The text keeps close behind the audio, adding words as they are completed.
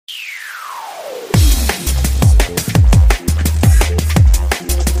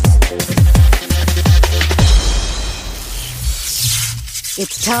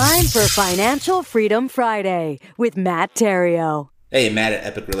It's time for Financial Freedom Friday with Matt Theriault. Hey, Matt at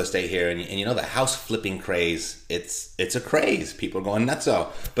Epic Real Estate here, and you know the house flipping craze, it's a craze. People are going nuts.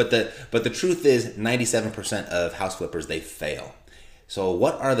 But the truth is 97% of house flippers, they fail. So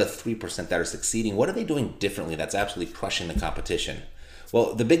what are the 3% that are succeeding? What are they doing differently that's absolutely crushing the competition?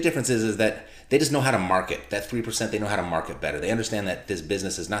 Well, the big difference is that they just know how to market. That 3%, they know how to market better. They understand that this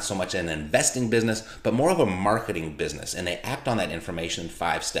business is not so much an investing business, but more of a marketing business, and they act on that information in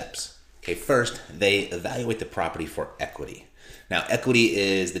 5 steps. Okay, first, they evaluate the property for equity. Now, equity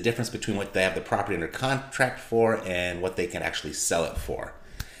is the difference between what they have the property under contract for and what they can actually sell it for.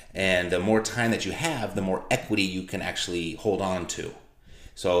 And the more time that you have, the more equity you can actually hold on to.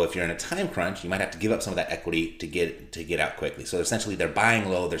 So if you're in a time crunch, you might have to give up some of that equity to get out quickly. So essentially, they're buying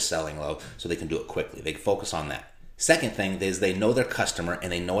low, they're selling low, so they can do it quickly. They focus on that. Second thing is they know their customer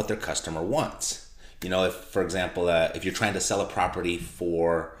and they know what their customer wants. You know, if, for example, if you're trying to sell a property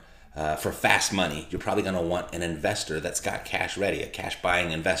for fast money, you're probably going to want an investor that's got cash ready, a cash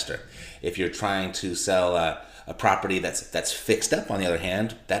buying investor. If you're trying to sell a property that's fixed up, on the other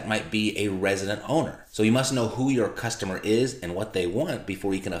hand, that might be a resident owner. So you must know who your customer is and what they want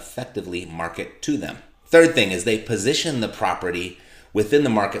before you can effectively market to them. Third thing is they position the property within the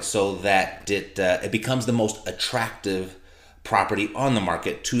market so that it becomes the most attractive property on the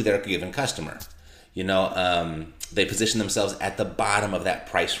market to their given customer. You know, they position themselves at the bottom of that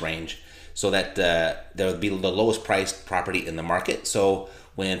price range so that there would be the lowest priced property in the market. So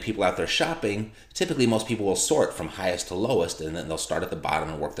when people out there shopping, typically most people will sort from highest to lowest, and then they'll start at the bottom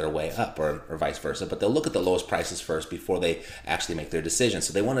and work their way up, or vice versa. But they'll look at the lowest prices first before they actually make their decision.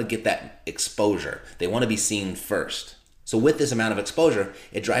 So they want to get that exposure. They want to be seen first. So with this amount of exposure,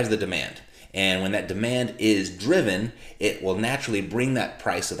 it drives the demand. And when that demand is driven, it will naturally bring that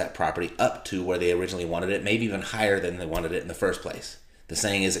price of that property up to where they originally wanted it, maybe even higher than they wanted it in the first place. The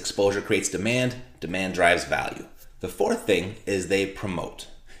saying is exposure creates demand, demand drives value. The fourth thing is they promote.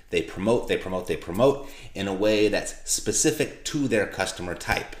 They promote in a way that's specific to their customer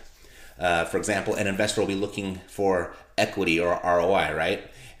type. For example, an investor will be looking for equity or ROI, right?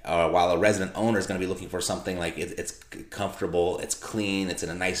 While a resident owner is going to be looking for something like it's comfortable, it's clean, it's in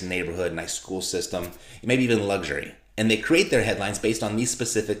a nice neighborhood, nice school system, maybe even luxury. And they create their headlines based on these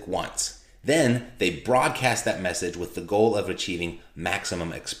specific wants. Then they broadcast that message with the goal of achieving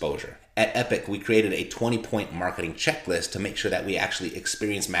maximum exposure. At Epic, we created a 20-point marketing checklist to make sure that we actually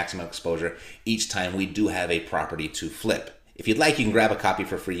experience maximum exposure each time we do have a property to flip. If you'd like, you can grab a copy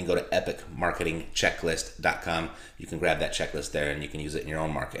for free. You can go to epicmarketingchecklist.com. You can grab that checklist there and you can use it in your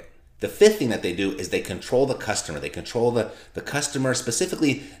own market. The fifth thing that they do is they control the customer. They control the customer,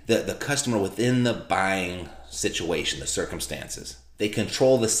 specifically the customer within the buying situation, the circumstances. They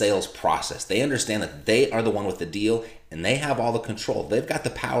control the sales process. They understand that they are the one with the deal and they have all the control. They've got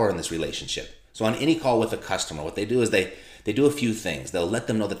the power in this relationship. So on any call with a customer, what they do is they do a few things. They'll let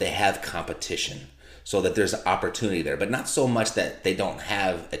them know that they have competition so that there's opportunity there, but not so much that they don't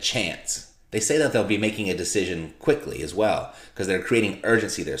have a chance. They say that they'll be making a decision quickly as well because they're creating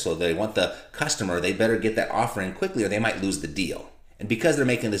urgency there. So they want the customer, they better get that offer in quickly or they might lose the deal. And because they're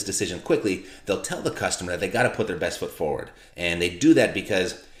making this decision quickly, they'll tell the customer that they got to put their best foot forward. And they do that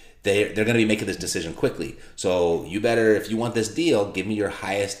because they're going to be making this decision quickly. So you better, if you want this deal, give me your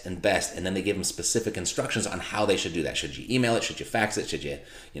highest and best. And then they give them specific instructions on how they should do that. Should you email it? Should you fax it? Should you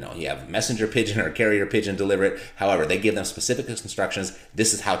have messenger pigeon or carrier pigeon deliver it? However, they give them specific instructions.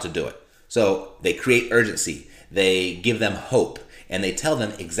 This is how to do it. So they create urgency. They give them hope. And they tell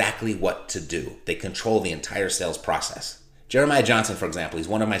them exactly what to do. They control the entire sales process. Jeremiah Johnson, for example, he's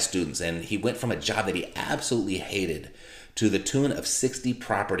one of my students, and he went from a job that he absolutely hated to the tune of 60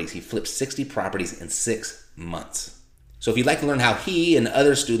 properties. He flipped 60 properties in 6 months. So if you'd like to learn how he and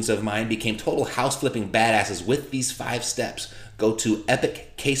other students of mine became total house flipping badasses with these 5 steps, go to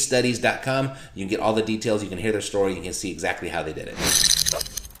epiccasestudies.com. You can get all the details. You can hear their story. You can see exactly how they did it.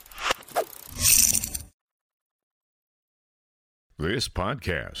 This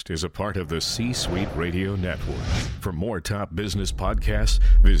podcast is a part of the C-Suite Radio Network. For more top business podcasts,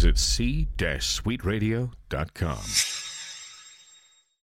 visit c-suiteradio.com.